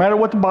 It doesn't matter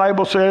what the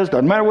Bible says.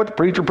 Doesn't matter what the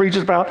preacher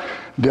preaches about.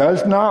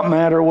 Does not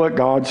matter what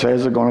God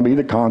says are going to be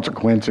the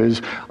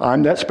consequences.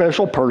 I'm that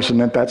special person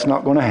that's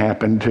not going to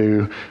happen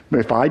to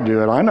if I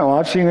do it. I know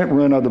I've seen it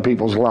ruin other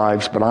people's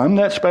lives, but I'm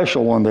that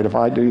special one that if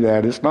I do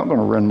that, it's not going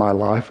to ruin my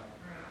life.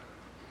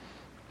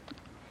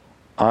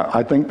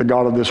 I think the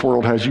God of this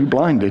world has you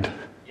blinded.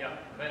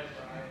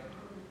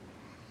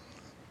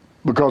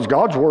 Because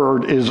God's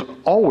word is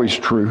always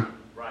true.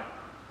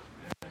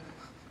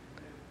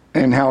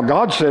 And how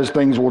God says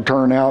things will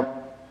turn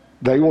out,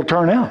 they will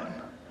turn out.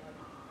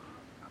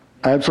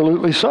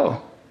 Absolutely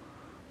so.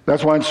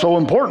 That's why it's so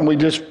important we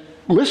just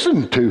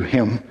listen to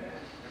him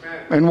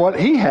and what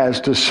he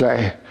has to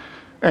say.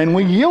 And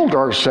we yield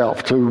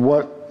ourselves to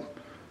what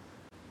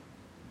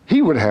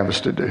he would have us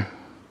to do.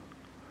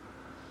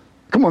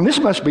 Come on, this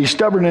must be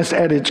stubbornness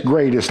at its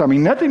greatest. I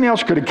mean, nothing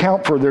else could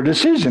account for their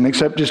decision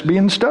except just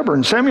being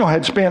stubborn. Samuel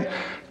had spent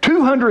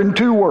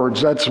 202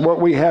 words, that's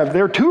what we have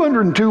there,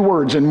 202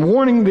 words, in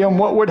warning them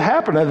what would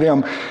happen to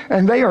them.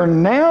 And they are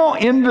now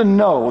in the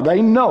know.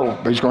 They know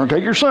he's going to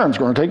take your sons,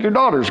 going to take your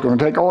daughters, going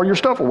to take all your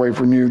stuff away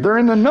from you. They're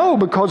in the know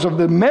because of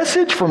the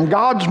message from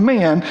God's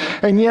man,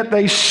 and yet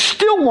they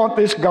still want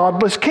this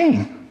godless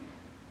king.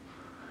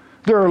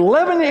 There are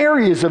 11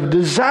 areas of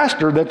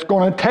disaster that's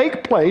going to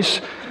take place.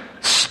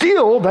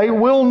 Still, they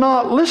will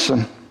not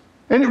listen.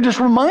 And it just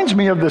reminds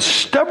me of the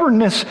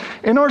stubbornness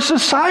in our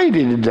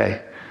society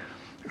today.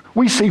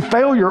 We see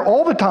failure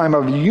all the time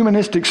of a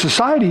humanistic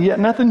society, yet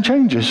nothing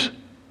changes.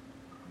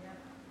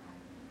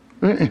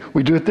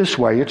 We do it this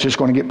way. It's just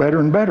going to get better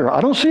and better.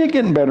 I don't see it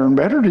getting better and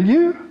better, do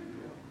you?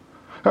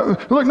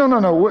 Look,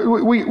 no.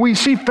 We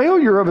see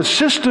failure of a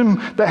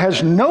system that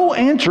has no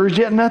answers,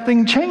 yet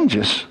nothing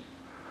changes.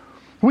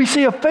 We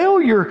see a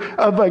failure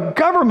of a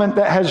government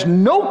that has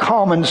no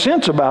common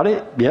sense about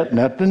it, yet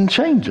nothing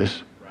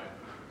changes.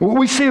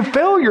 We see a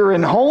failure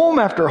in home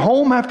after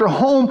home after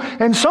home,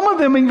 and some of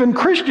them even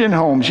Christian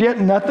homes, yet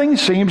nothing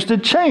seems to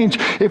change.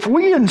 If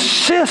we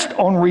insist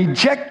on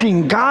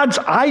rejecting God's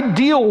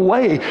ideal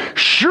way,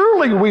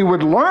 surely we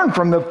would learn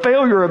from the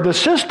failure of the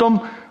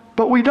system,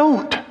 but we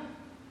don't.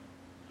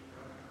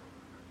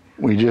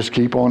 We just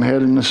keep on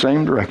heading the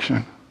same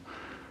direction.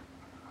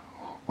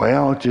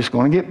 Well, it's just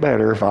going to get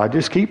better. If I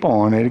just keep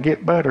on, it'll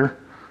get better.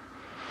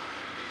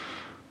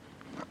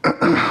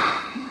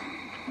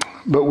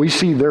 But we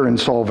see their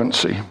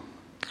insolvency.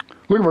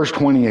 Look at verse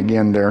 20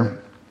 again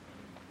there.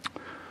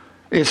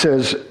 It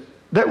says,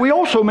 that we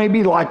also may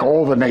be like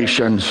all the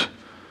nations,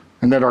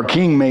 and that our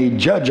king may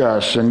judge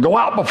us and go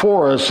out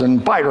before us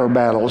and fight our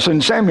battles.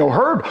 And Samuel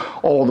heard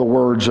all the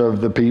words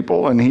of the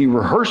people, and he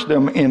rehearsed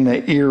them in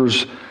the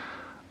ears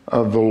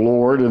of the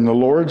Lord. And the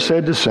Lord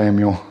said to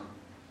Samuel,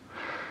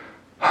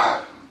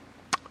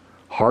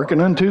 hearken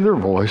unto their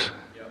voice,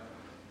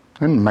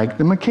 and make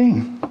them a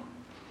king.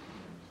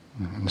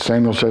 And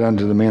Samuel said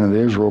unto the men of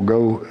Israel,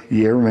 go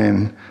ye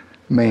every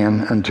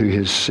man unto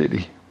his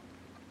city.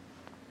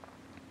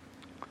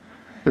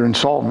 Their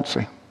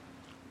insolvency.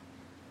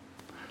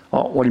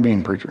 Oh, what do you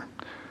mean, preacher?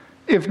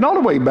 If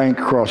Nottoway Bank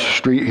across the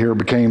street here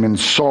became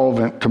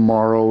insolvent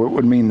tomorrow, it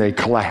would mean they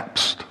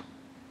collapsed.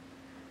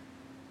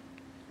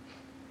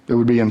 It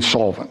would be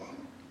insolvent.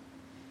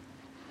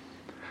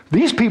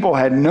 These people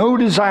had no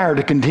desire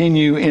to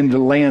continue in the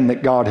land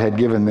that God had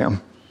given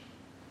them.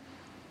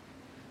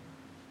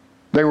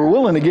 They were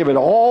willing to give it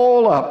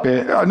all up.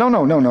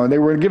 No. They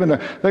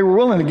were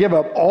willing to give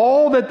up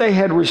all that they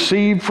had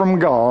received from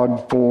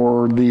God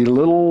for the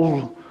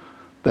little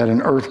that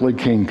an earthly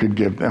king could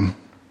give them.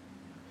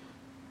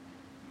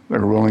 They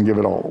were willing to give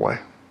it all away.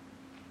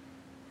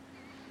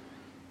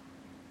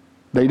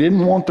 They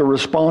didn't want the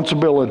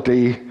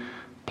responsibility.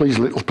 Please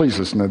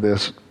listen to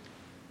this.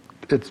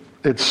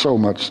 It's so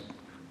much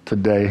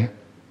today.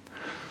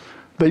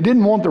 They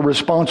didn't want the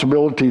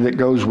responsibility that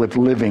goes with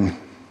living.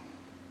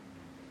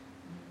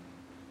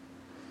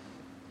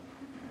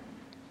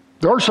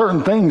 There are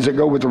certain things that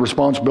go with the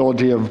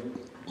responsibility of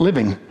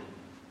living.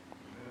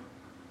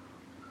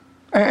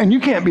 And you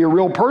can't be a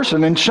real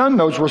person and shun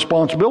those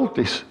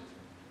responsibilities.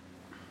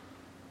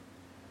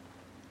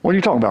 What are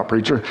you talking about,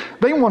 preacher?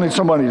 They wanted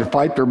somebody to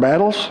fight their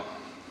battles.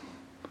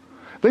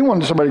 They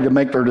wanted somebody to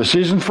make their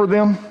decisions for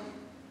them.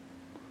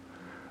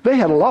 They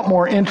had a lot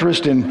more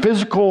interest in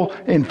physical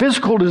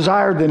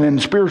desire than in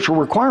spiritual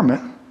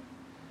requirement.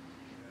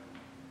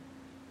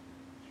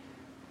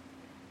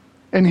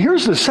 And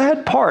here's the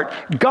sad part.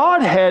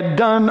 God had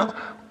done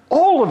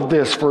all of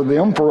this for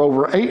them for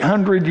over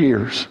 800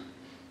 years.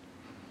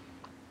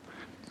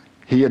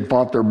 He had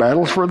fought their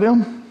battles for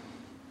them.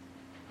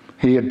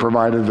 He had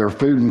provided their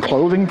food and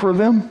clothing for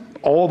them,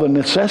 all the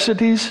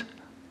necessities.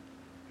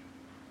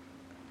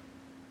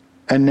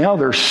 And now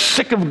they're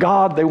sick of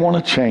God. They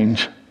want to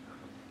change.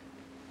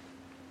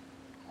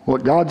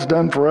 What God's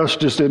done for us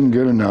just isn't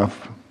good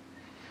enough.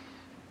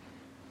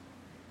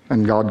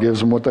 And God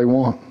gives them what they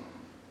want.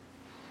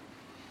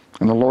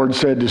 And the Lord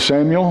said to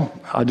Samuel,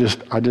 I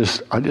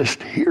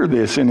just hear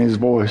this in his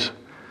voice.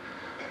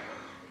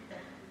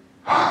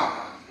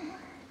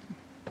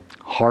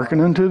 Hearken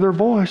unto their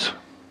voice.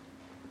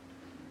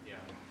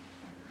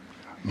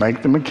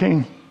 Make them a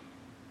king.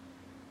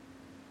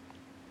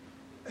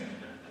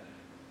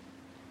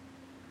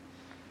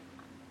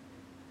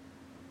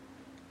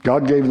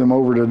 God gave them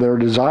over to their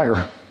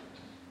desire.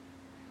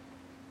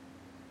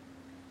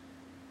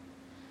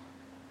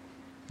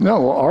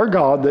 No, our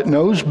God that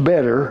knows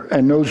better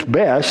and knows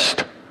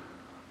best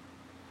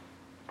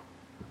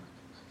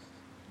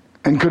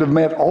and could have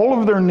met all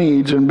of their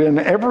needs and been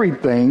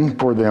everything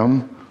for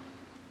them,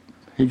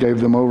 he gave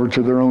them over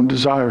to their own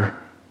desire.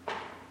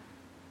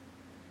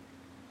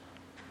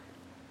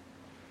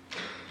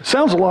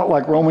 Sounds a lot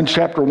like Romans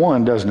chapter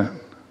 1, doesn't it?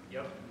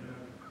 Yep.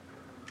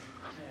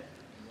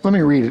 Let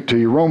me read it to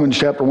you. Romans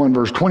chapter 1,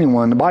 verse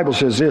 21. The Bible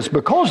says this,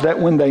 because that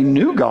when they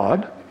knew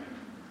God,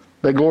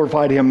 they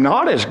glorified him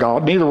not as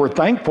God, neither were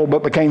thankful,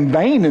 but became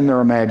vain in their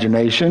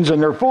imaginations,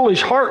 and their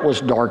foolish heart was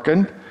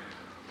darkened.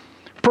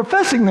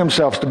 Professing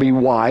themselves to be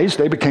wise,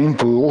 they became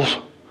fools,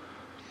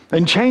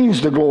 and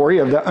changed the glory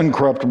of the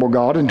uncorruptible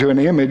God into an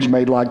image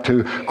made like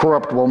to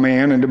corruptible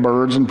man, and to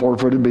birds and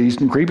four-footed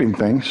beasts and creeping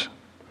things.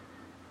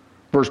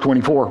 Verse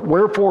 24,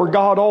 wherefore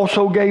God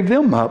also gave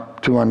them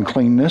up to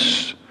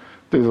uncleanness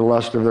through the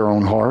lust of their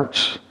own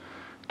hearts,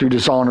 to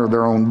dishonor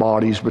their own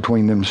bodies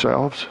between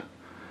themselves,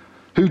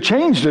 who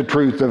changed the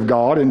truth of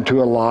God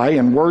into a lie,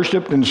 and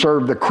worshipped and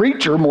served the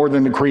creature more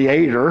than the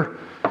Creator,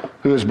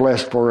 who is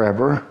blessed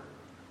forever.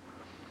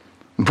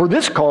 And for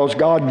this cause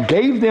God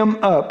gave them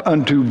up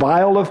unto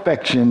vile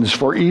affections,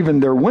 for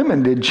even their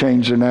women did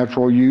change the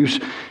natural use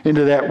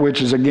into that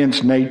which is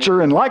against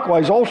nature. And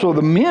likewise also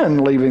the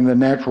men, leaving the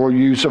natural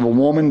use of a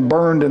woman,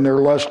 burned in their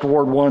lust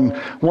toward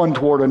one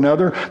toward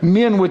another.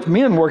 Men with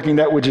men working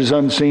that which is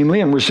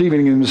unseemly, and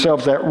receiving in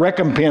themselves that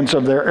recompense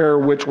of their error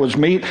which was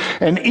meet.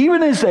 And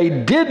even as they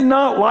did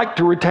not like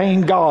to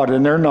retain God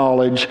in their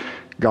knowledge,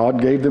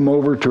 God gave them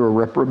over to a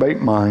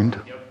reprobate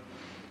mind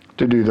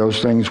to do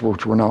those things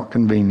which were not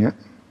convenient.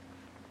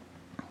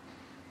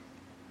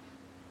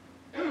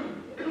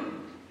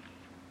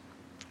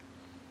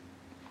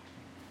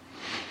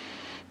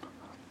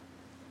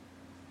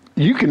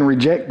 You can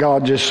reject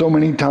God just so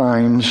many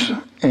times,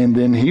 and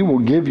then he will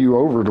give you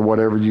over to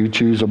whatever you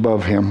choose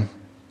above him.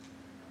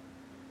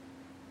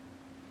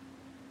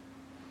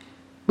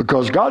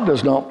 Because God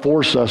does not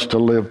force us to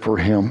live for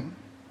him.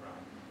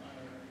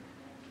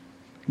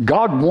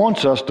 God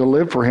wants us to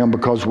live for him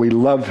because we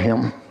love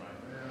him.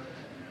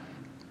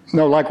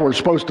 No, like we're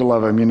supposed to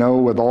love him,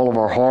 with all of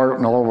our heart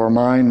and all of our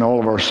mind and all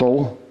of our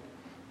soul.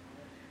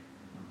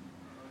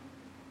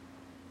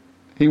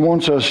 He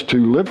wants us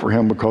to live for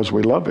him because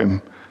we love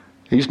him.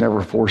 He's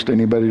never forced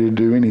anybody to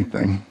do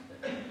anything.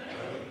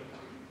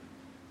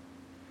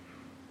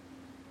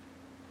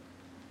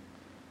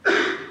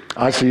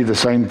 I see the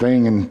same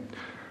thing in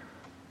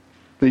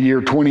the year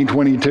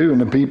 2022 in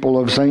the people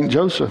of St.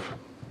 Joseph.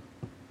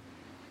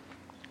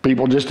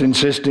 People just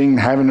insisting,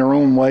 having their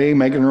own way,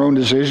 making their own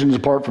decisions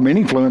apart from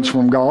influence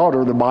from God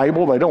or the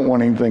Bible. They don't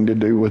want anything to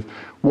do with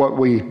what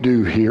we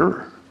do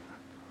here.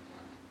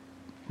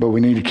 But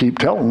we need to keep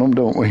telling them,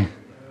 don't we?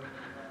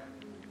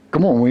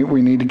 Come on,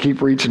 we need to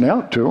keep reaching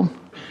out to them.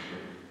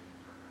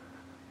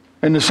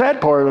 And the sad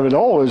part of it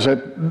all is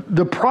that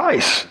the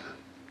price,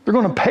 they're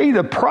going to pay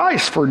the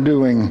price for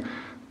doing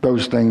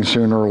those things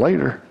sooner or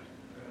later.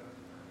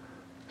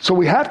 So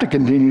we have to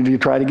continue to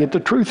try to get the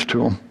truth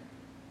to them.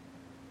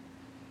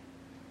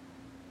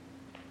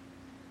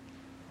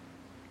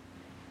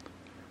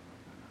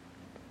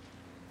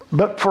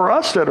 But for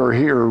us that are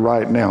here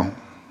right now,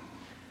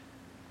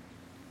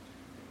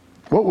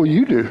 what will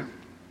you do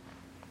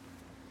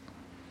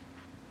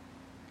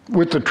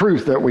with the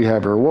truth that we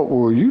have here? What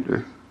will you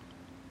do?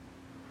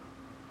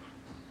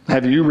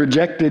 Have you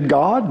rejected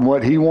God and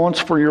what he wants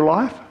for your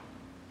life?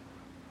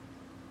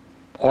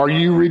 Are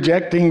you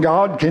rejecting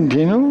God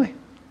continually?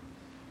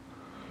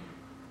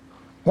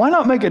 Why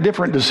not make a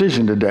different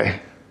decision today?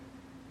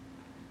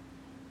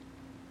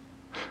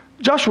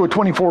 Joshua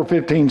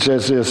 24:15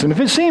 says this, and if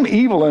it seem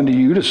evil unto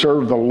you to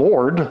serve the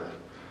Lord,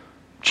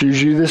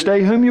 choose you this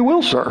day whom you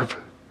will serve,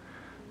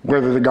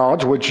 whether the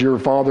gods which your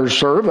fathers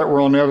served that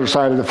were on the other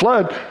side of the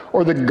flood,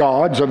 or the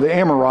gods of the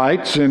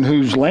Amorites in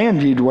whose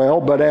land ye dwell.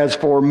 But as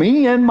for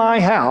me and my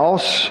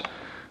house,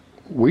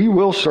 we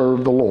will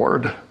serve the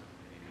Lord.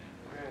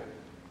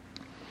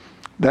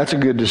 That's a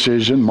good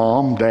decision,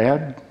 Mom,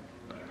 Dad.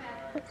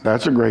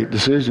 That's a great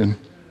decision.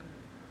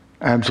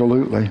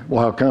 Absolutely.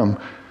 Well, how come?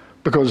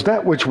 Because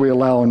that which we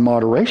allow in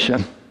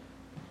moderation,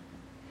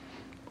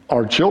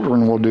 our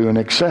children will do in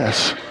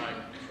excess.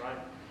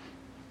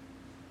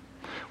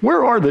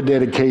 Where are the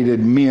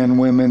dedicated men,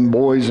 women,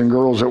 boys, and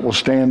girls that will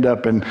stand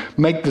up and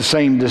make the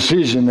same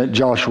decision that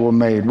Joshua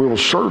made? We will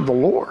serve the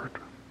Lord.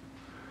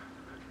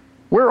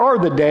 Where are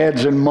the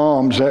dads and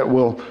moms that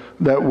will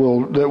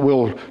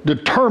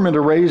determine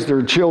to raise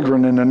their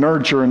children in the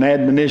nurture and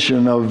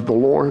admonition of the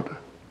Lord?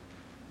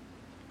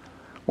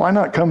 Why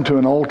not come to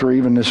an altar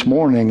even this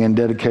morning and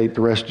dedicate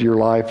the rest of your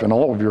life and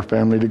all of your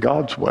family to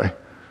God's way?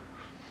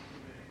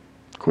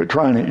 Quit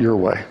trying it your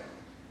way.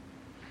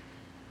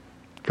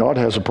 God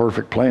has a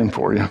perfect plan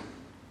for you. Amen.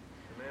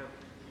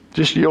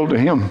 Just yield to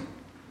him.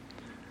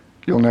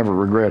 You'll never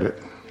regret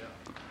it.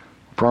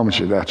 I promise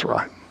you that's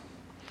right.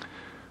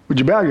 Would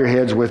you bow your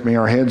heads with me?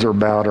 Our heads are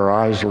bowed, our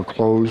eyes are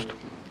closed.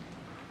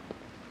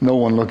 No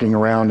one looking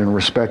around in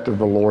respect of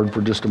the Lord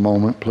for just a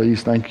moment,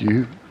 please. Thank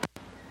you.